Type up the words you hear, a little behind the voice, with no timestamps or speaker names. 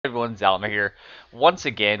everyone, Zalimah here, once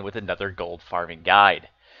again with another gold farming guide.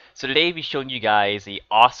 So today I'll be showing you guys the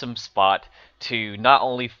awesome spot to not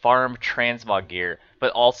only farm transmog gear,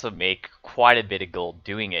 but also make quite a bit of gold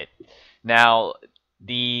doing it. Now,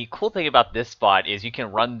 the cool thing about this spot is you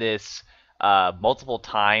can run this multiple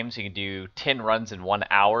times. You can do 10 runs in 1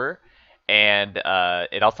 hour, and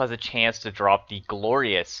it also has a chance to drop the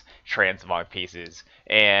glorious transmog pieces.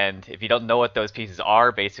 And if you don't know what those pieces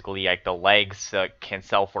are, basically like the legs can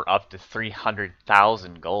sell for up to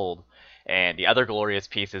 300,000 gold, and the other glorious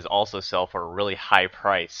pieces also sell for a really high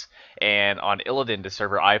price. And on Illidan, the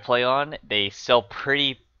server I play on, they sell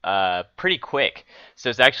pretty quick, so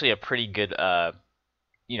it's actually a pretty good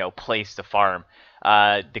place to farm.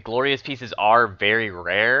 The glorious pieces are very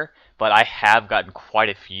rare, but I have gotten quite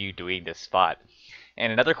a few doing this spot.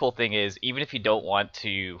 And another cool thing is, even if you don't want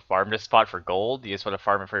to farm this spot for gold, you just want to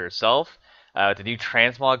farm it for yourself, the new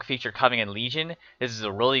Transmog feature coming in Legion, this is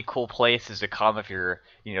a really cool place to come if you're,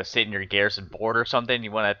 sitting in your garrison board or something,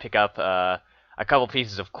 you want to pick up a couple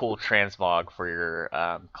pieces of cool Transmog for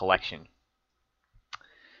your collection.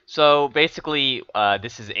 So basically,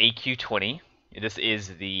 this is AQ20. This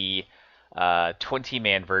is the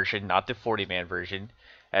 20-man version, not the 40-man version.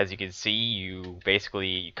 As you can see, you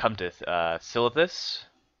basically come to Silithus,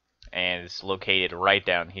 and it's located right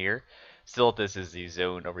down here. Silithus is the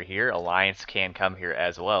zone over here. Alliance can come here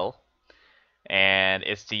as well. And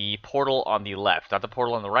it's the portal on the left. Not the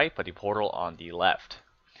portal on the right, but the portal on the left.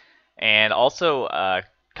 And also, a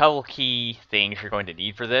couple key things you're going to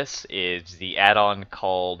need for this is the add-on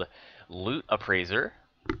called Loot Appraiser.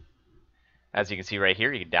 As you can see right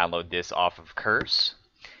here, you can download this off of Curse.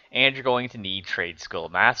 And you're going to need Trade Skill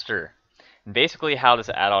Master. And basically how this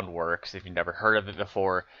add-on works, if you've never heard of it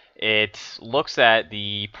before, it looks at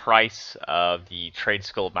the price of the Trade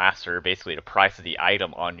Skill Master, basically the price of the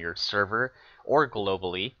item on your server or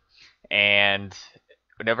globally, and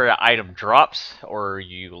whenever that item drops or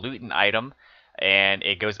you loot an item and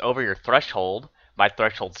it goes over your threshold, my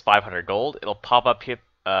threshold's 500 gold, it'll pop up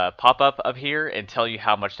here and tell you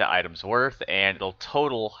how much that item's worth, and it'll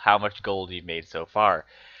total how much gold you've made so far.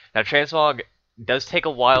 Now, Transmog does take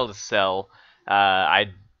a while to sell. I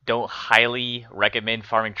don't highly recommend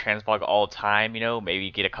farming Transmog all the time.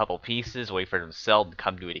 Maybe get a couple pieces, wait for them to sell, and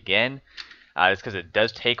come do it again. Just because it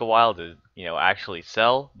does take a while to, actually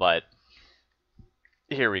sell. But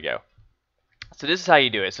here we go. So this is how you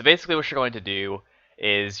do it. So basically, what you're going to do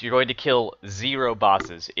is you're going to kill 0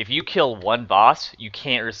 bosses. If you kill 1 boss, you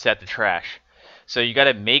can't reset the trash. So you got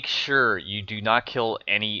to make sure you do not kill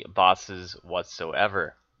any bosses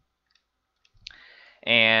whatsoever.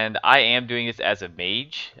 And I am doing this as a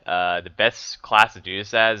mage. The best class to do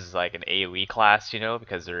this as is like an AoE class,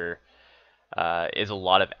 because there is a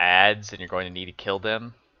lot of ads and you're going to need to kill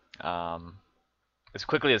them as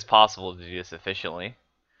quickly as possible to do this efficiently.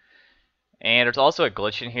 And there's also a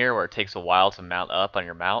glitch in here where it takes a while to mount up on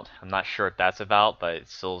your mount. I'm not sure what that's about, but it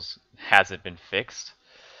still hasn't been fixed.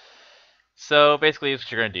 So basically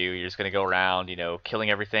what you're going to do, you're just going to go around, killing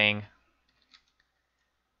everything.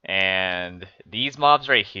 And these mobs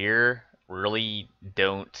right here really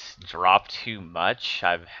don't drop too much.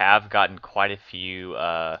 I have gotten quite a few,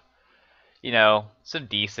 some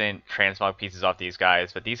decent transmog pieces off these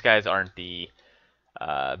guys, but these guys aren't the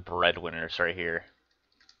breadwinners right here.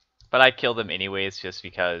 But I kill them anyways just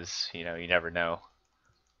because, you never know.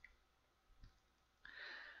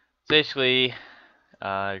 So basically,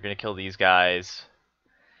 you're going to kill these guys.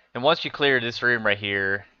 And once you clear this room right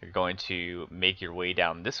here, you're going to make your way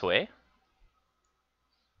down this way.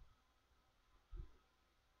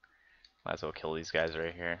 Might as well kill these guys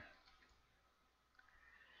right here.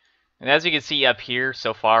 And as you can see up here,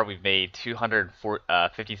 so far we've made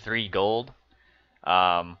 253 gold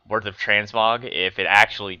worth of transmog if it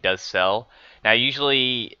actually does sell. Now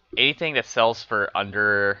usually anything that sells for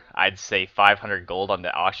under, I'd say 500 gold on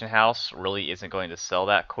the auction house really isn't going to sell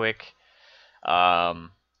that quick.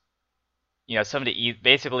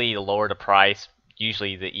 Basically the lower the price,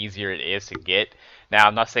 usually the easier it is to get. Now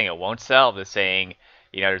I'm not saying it won't sell, I'm just saying,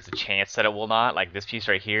 there's a chance that it will not. Like this piece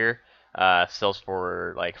right here sells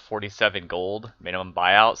for like 47 gold minimum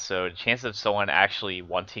buyout, so the chance of someone actually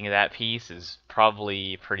wanting that piece is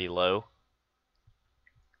probably pretty low.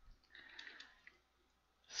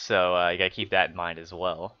 So you gotta keep that in mind as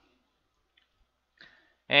well.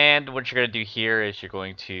 And what you're gonna do here is you're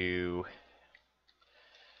going to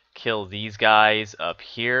kill these guys up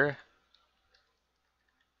here.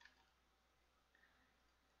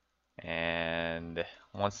 And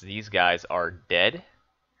once these guys are dead,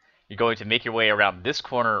 you're going to make your way around this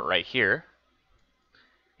corner right here.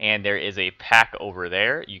 and there is a pack over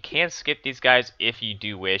there. You can skip these guys if you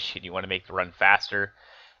do wish and you want to make the run faster.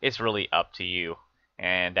 It's really up to you.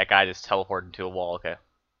 And that guy just teleported into a wall, okay.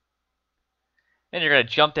 Then you're going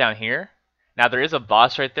to jump down here. Now there is a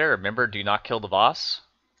boss right there. Remember, do not kill the boss.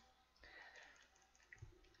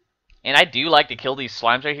 And I do like to kill these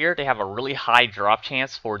slimes right here. They have a really high drop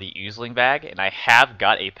chance for the oozling bag, and I have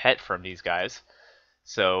got a pet from these guys.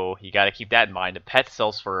 So you got to keep that in mind. The pet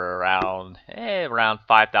sells for around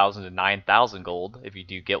 5,000 to 9,000 gold if you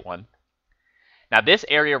do get one. Now this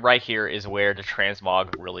area right here is where the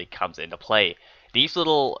transmog really comes into play. These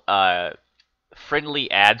little friendly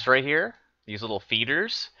ads right here, these little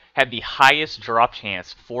feeders, have the highest drop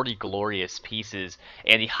chance for the glorious pieces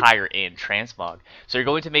and the higher end transmog. So you're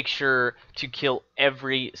going to make sure to kill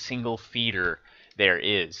every single feeder there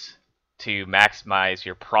is to maximize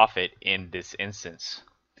your profit in this instance.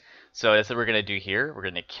 So that's what we're going to do here. We're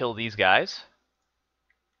going to kill these guys.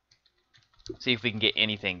 See if we can get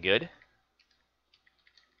anything good.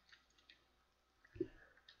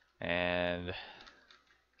 And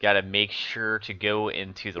got to make sure to go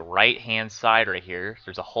into the right hand side right here.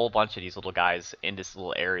 There's a whole bunch of these little guys in this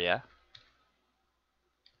little area.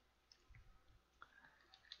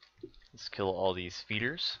 Let's kill all these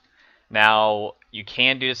feeders. Now you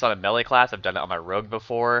can do this on a melee class. I've done it on my rogue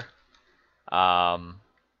before, but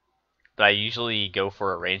I usually go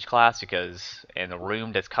for a range class because in the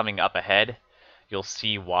room that's coming up ahead, you'll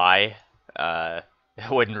see why it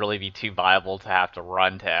wouldn't really be too viable to have to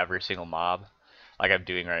run to every single mob like I'm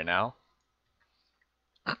doing right now.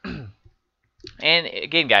 And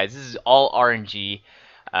again, guys, this is all RNG.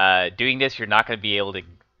 Doing this, you're not going to be able to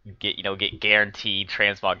get guaranteed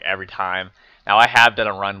transmog every time. Now, I have done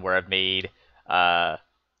a run where I've made a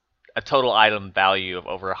total item value of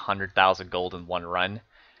over 100,000 gold in one run.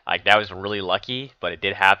 Like, that was really lucky, but it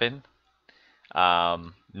did happen.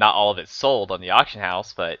 Not all of it sold on the auction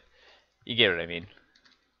house, but you get what I mean.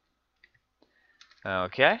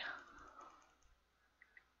 Okay.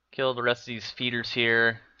 Kill the rest of these feeders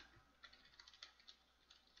here.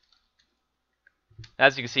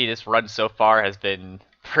 As you can see, this run so far has been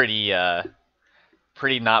pretty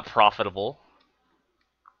not profitable.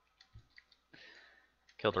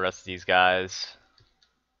 Kill the rest of these guys.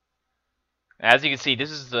 As you can see,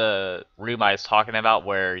 this is the room I was talking about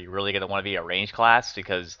where you're really going to want to be a range class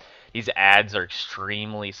because these ads are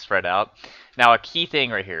extremely spread out. Now, a key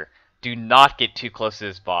thing right here. Do not get too close to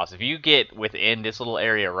this boss. If you get within this little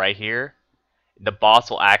area right here, the boss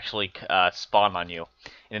will actually spawn on you.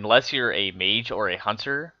 And unless you're a mage or a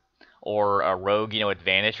hunter or a rogue,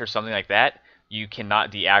 advantage or something like that, you cannot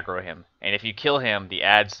de-aggro him. And if you kill him, the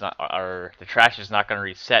trash is not going to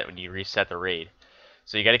reset when you reset the raid.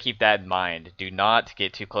 So you got to keep that in mind. Do not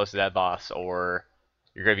get too close to that boss, or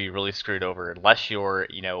you're going to be really screwed over. Unless you're,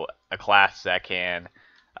 a class that can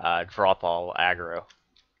drop all aggro.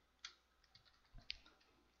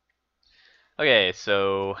 Okay,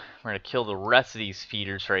 so we're going to kill the rest of these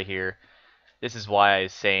feeders right here. This is why I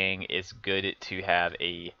was saying it's good to have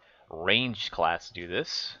a ranged class do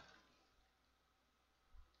this.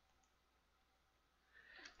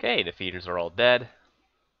 Okay, the feeders are all dead.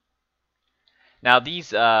 Now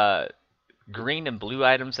these green and blue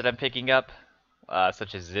items that I'm picking up,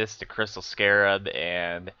 such as this, the Crystal Scarab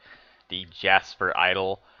and the Jasper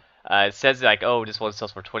Idol, it says like, oh, this one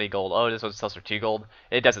sells for 20 gold, oh, this one sells for 2 gold.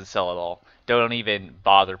 It doesn't sell at all. Don't even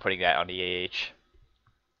bother putting that on the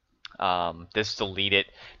AH. Just delete it.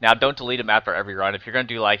 Now, don't delete them after every run. If you're going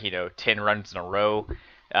to do like, 10 runs in a row,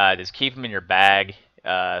 just keep them in your bag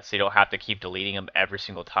so you don't have to keep deleting them every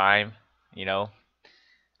single time,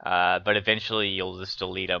 But eventually you'll just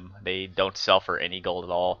delete them. They don't sell for any gold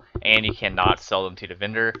at all, and you cannot sell them to the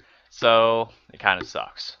vendor, so it kind of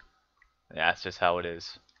sucks. Yeah, that's just how it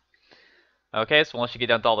is. Okay, so once you get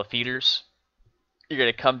down to all the feeders, you're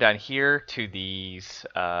going to come down here to these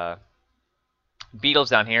beetles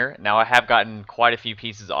down here. Now I have gotten quite a few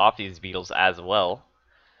pieces off these beetles as well,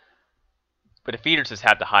 but the feeders just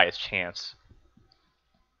have the highest chance.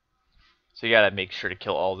 So you got to make sure to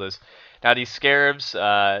kill all those. Now these scarabs,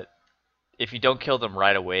 if you don't kill them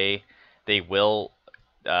right away, they will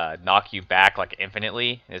knock you back like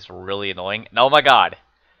infinitely. It's really annoying. And oh my god!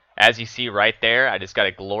 As you see right there, I just got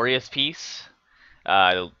a glorious piece.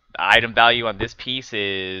 The item value on this piece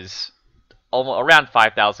is almost around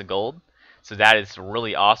 5,000 gold. So that is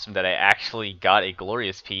really awesome that I actually got a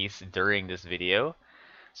glorious piece during this video.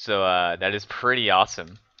 So that is pretty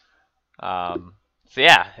awesome. So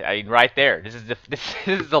yeah, I mean right there. This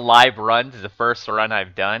is a live run. This is the first run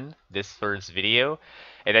I've done this first video,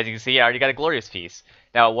 and as you can see, I already got a glorious piece.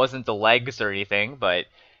 Now it wasn't the legs or anything, but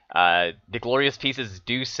The glorious pieces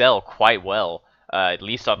do sell quite well, at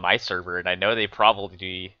least on my server, and I know they probably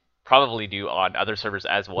do on other servers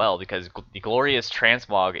as well, because the glorious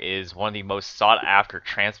transmog is one of the most sought after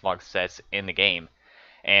transmog sets in the game,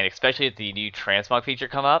 and especially if the new transmog feature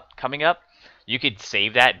coming up, you could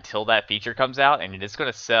save that until that feature comes out, and it's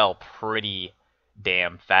going to sell pretty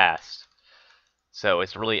damn fast. So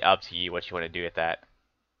it's really up to you what you want to do with that.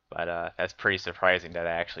 But that's pretty surprising that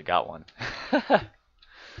I actually got one.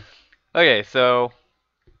 Okay, so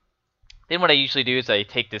then what I usually do is I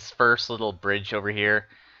take this first little bridge over here,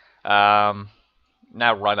 now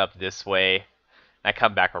run up this way, and I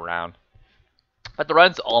come back around. But the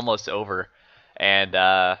run's almost over, and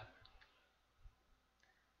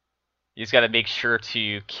you just got to make sure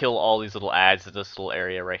to kill all these little ads in this little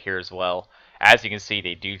area right here as well. As you can see,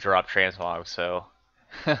 they do drop transmog, so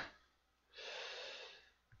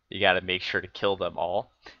you got to make sure to kill them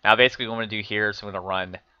all. Now basically what I'm going to do here is I'm going to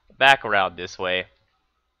run back around this way.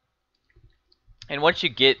 And once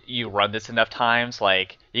you run this enough times,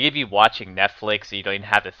 like, you could be watching Netflix so you don't even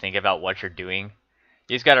have to think about what you're doing.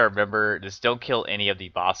 You just got to remember, just don't kill any of the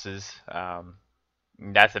bosses.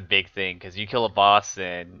 That's a big thing, because you kill a boss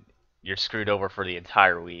and you're screwed over for the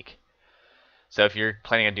entire week. So if you're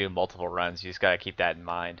planning on doing multiple runs, you just got to keep that in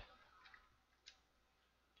mind.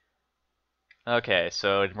 Okay,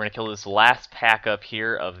 so we're going to kill this last pack up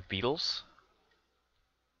here of beetles.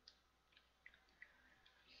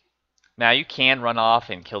 Now you can run off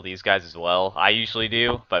and kill these guys as well. I usually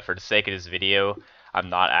do, but for the sake of this video, I'm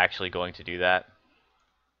not actually going to do that.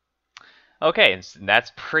 Okay, and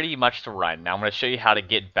that's pretty much the run. Now I'm going to show you how to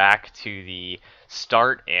get back to the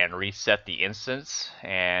start and reset the instance,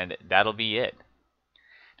 and that'll be it.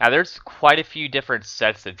 Now there's quite a few different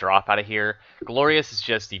sets that drop out of here. Glorious is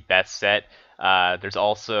just the best set. There's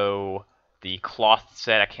also the cloth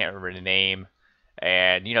set, I can't remember the name.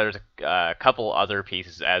 And, you know, there's a couple other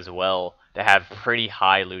pieces as well that have pretty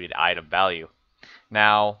high looted item value.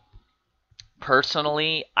 Now,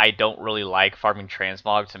 personally, I don't really like farming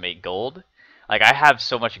transmog to make gold. Like, I have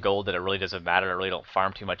so much gold that it really doesn't matter. I really don't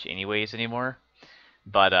farm too much anyways anymore.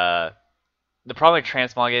 But the problem with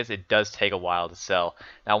transmog is it does take a while to sell.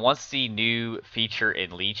 Now, once the new feature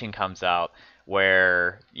in Legion comes out,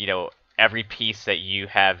 where, you know, every piece that you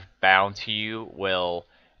have bound to you will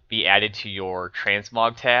be added to your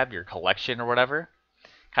transmog tab, your collection or whatever,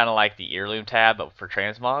 kind of like the heirloom tab but for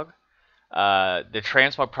transmog, the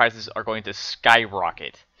transmog prices are going to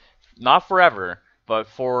skyrocket. Not forever, but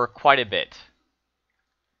for quite a bit.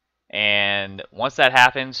 And once that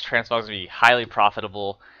happens, transmog is going to be highly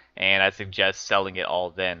profitable, and I suggest selling it all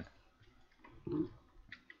then.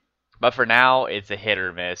 But for now, it's a hit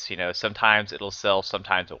or miss. You know, sometimes it'll sell,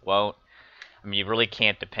 sometimes it won't. I mean, you really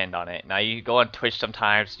can't depend on it. Now, you go on Twitch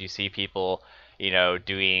sometimes, you see people, you know,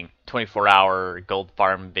 doing 24-hour gold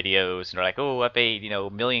farm videos, and they're like, oh, I paid, you know,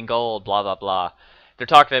 $1 million gold, blah, blah, blah. They're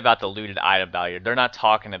talking about the looted item value. They're not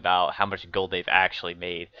talking about how much gold they've actually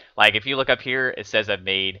made. Like, if you look up here, it says I've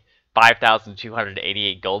made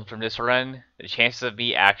 5,288 gold from this run. The chances of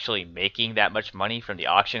me actually making that much money from the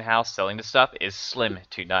auction house selling the stuff is slim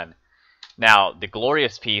to none. Now, the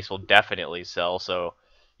glorious piece will definitely sell, so,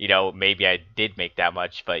 you know, maybe I did make that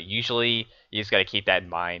much, but usually you just got to keep that in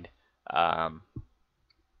mind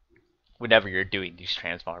whenever you're doing these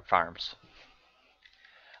transmog farms.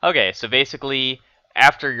 Okay, so basically,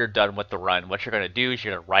 after you're done with the run, what you're going to do is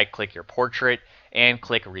you're going to right-click your portrait and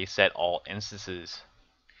click Reset All Instances.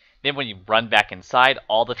 Then when you run back inside,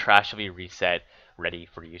 all the trash will be reset, ready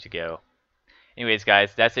for you to go. Anyways,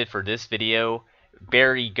 guys, that's it for this video.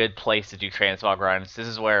 Very good place to do transmog runs. This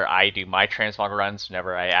is where I do my transmog runs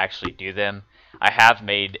whenever I actually do them. I have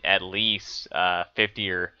made at least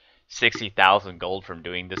 50 or 60,000 gold from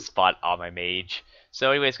doing this spot on my mage.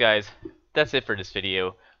 So anyways, guys, that's it for this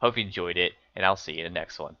video. Hope you enjoyed it, and I'll see you in the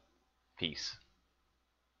next one. Peace.